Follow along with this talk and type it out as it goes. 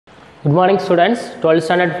Good morning students, 12th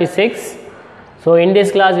standard physics. So in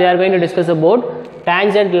this class we are going to discuss about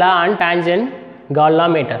tangent law and tangent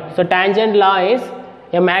galvanometer. So tangent law is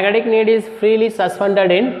a magnetic needle is freely suspended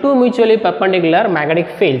in two mutually perpendicular magnetic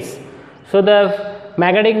fields. So the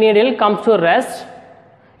magnetic needle comes to rest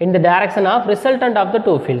in the direction of resultant of the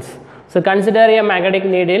two fields. So consider a magnetic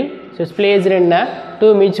needle which is placed in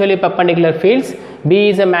two mutually perpendicular fields. B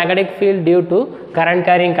is a magnetic field due to current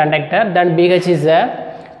carrying conductor, then BH is a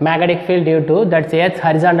magnetic field due to that's H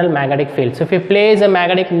horizontal magnetic field. So if you place a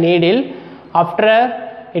magnetic needle,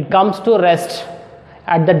 after it comes to rest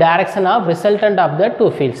at the direction of resultant of the two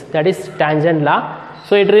fields, that is tangent law.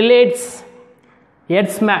 So it relates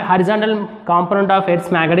Earth's horizontal component of Earth's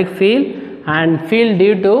magnetic field and field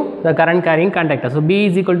due to the current carrying conductor. So B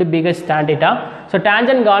is equal to BH tan theta. So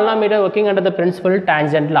tangent galvanometer working under the principle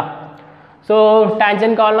tangent law. So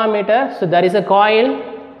tangent galvanometer, so there is a coil.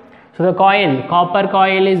 So the coil, copper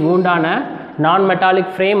coil is wound on a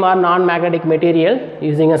non-metallic frame or non-magnetic material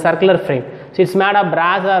using a circular frame. So it's made of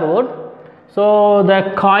brass or wood. So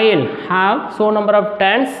the coil have so number of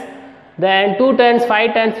turns, then 2 turns,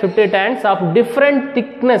 5 turns, 50 turns of different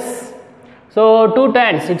thickness. So 2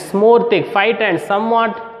 turns it's more thick, 5 turns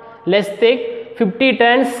somewhat less thick, 50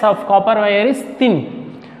 turns of copper wire is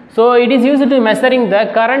thin. So it is used to measuring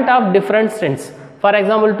the current of different strengths. For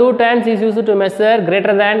example, 2 turns is used to measure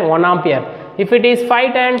greater than 1 ampere. If it is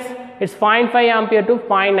 5 turns, it's 0.5 ampere to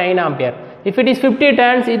 0.9 ampere. If it is 50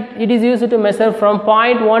 turns, it is used to measure from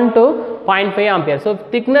 0.1 to 0.5 ampere. So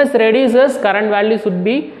thickness reduces, current value should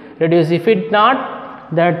be reduced. If it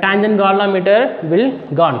not, the tangent galvanometer will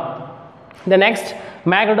gone. The next,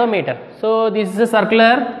 magnetometer. So this is a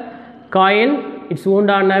circular coil. It's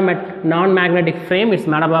wound on a non-magnetic frame. It's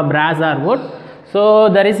made of brass or wood. So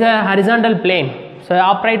there is a horizontal plane. So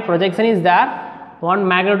upright projection is there. One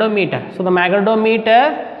magnetometer. So the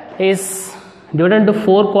magnetometer is divided into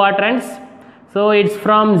 4 quadrants. So it's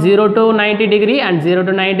from 0 to 90 degree and 0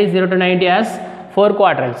 to 90, 0 to 90 as 4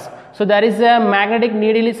 quadrants. So there is a magnetic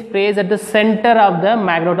needle is placed at the center of the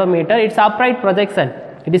magnetometer. It's upright projection.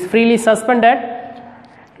 It is freely suspended.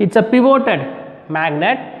 It's a pivoted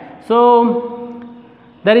magnet. So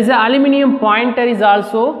there is a aluminium pointer is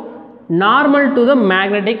also normal to the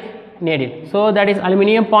magnetic needle. So that is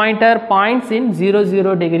aluminium pointer points in 0,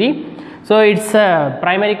 0 degree. So it's a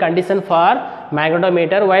primary condition for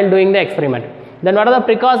magnetometer while doing the experiment. Then what are the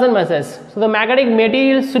precaution measures? So the magnetic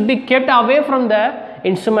material should be kept away from the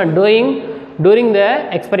instrument during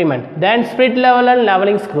the experiment. Then split level and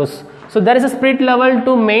leveling screws. So there is a split level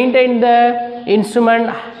to maintain the instrument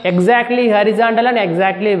exactly horizontal and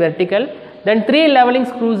exactly vertical. Then 3 leveling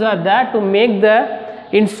screws are there to make the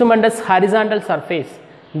instrument as horizontal surface.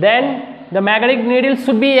 Then the magnetic needle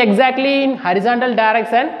should be exactly in horizontal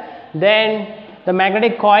direction. Then the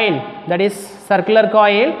magnetic coil, that is circular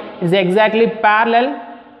coil, is exactly parallel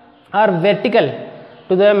or vertical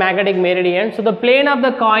to the magnetic meridian. So the plane of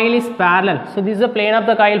the coil is parallel. So this is the plane of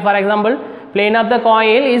the coil. For example, plane of the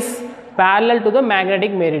coil is parallel to the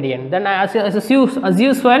magnetic meridian. Then as usual,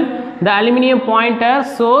 the aluminium pointer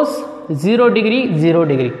shows 0 degree, 0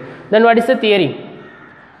 degree. Then what is the theory?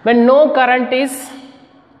 When no current is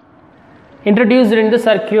introduced in the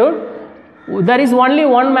circuit, there is only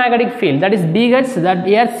one magnetic field, that is BH, that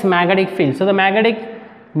Earth's magnetic field. So the magnetic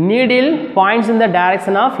needle points in the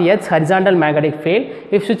direction of Earth's horizontal magnetic field.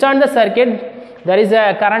 If switch on the circuit, there is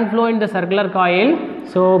a current flow in the circular coil.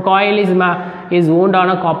 So coil is wound on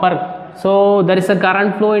a copper. So there is a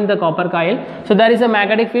current flow in the copper coil. So there is a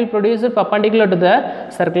magnetic field produced perpendicular to the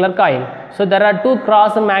circular coil. So there are 2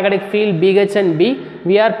 cross magnetic field BH and B.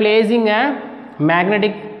 We are placing a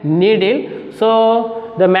magnetic needle.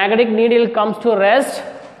 So the magnetic needle comes to rest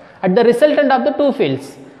at the resultant of the two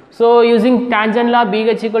fields. So using tangent law,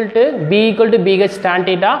 BH equal to B equal to BH tan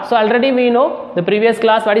theta. So already we know the previous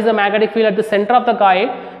class what is the magnetic field at the center of the coil.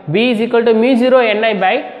 B is equal to mu 0 Ni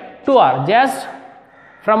by 2R. Just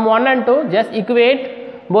from 1 and 2 just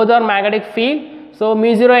equate both are magnetic field. So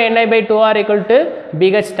mu 0 Ni by 2R equal to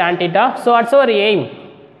BH tan theta. So what's our aim?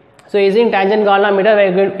 So using tangent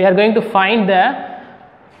galvanometer we are going to find the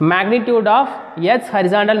magnitude of Earth's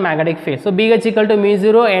horizontal magnetic field. So BH equal to mu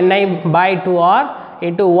 0 Ni by 2R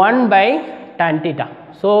into 1 by tan theta.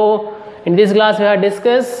 So in this class we have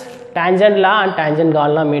discussed tangent law and tangent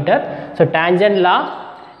galvanometer. So tangent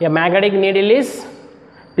law, a magnetic needle is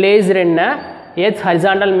placed in Earth's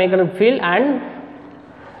horizontal magnetic field and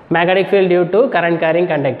magnetic field due to current carrying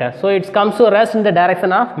conductor. So it comes to rest in the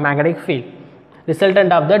direction of magnetic field,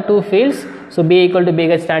 resultant of the two fields. So B equal to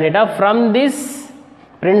BH tan theta. From this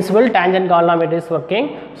principle tangent galvanometer is working.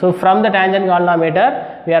 So from the tangent galvanometer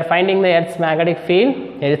we are finding the Earth's magnetic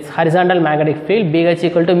field, its horizontal magnetic field BH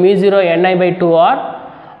equal to mu 0 Ni by 2 or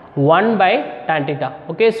 1 by tan theta.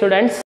 Okay students.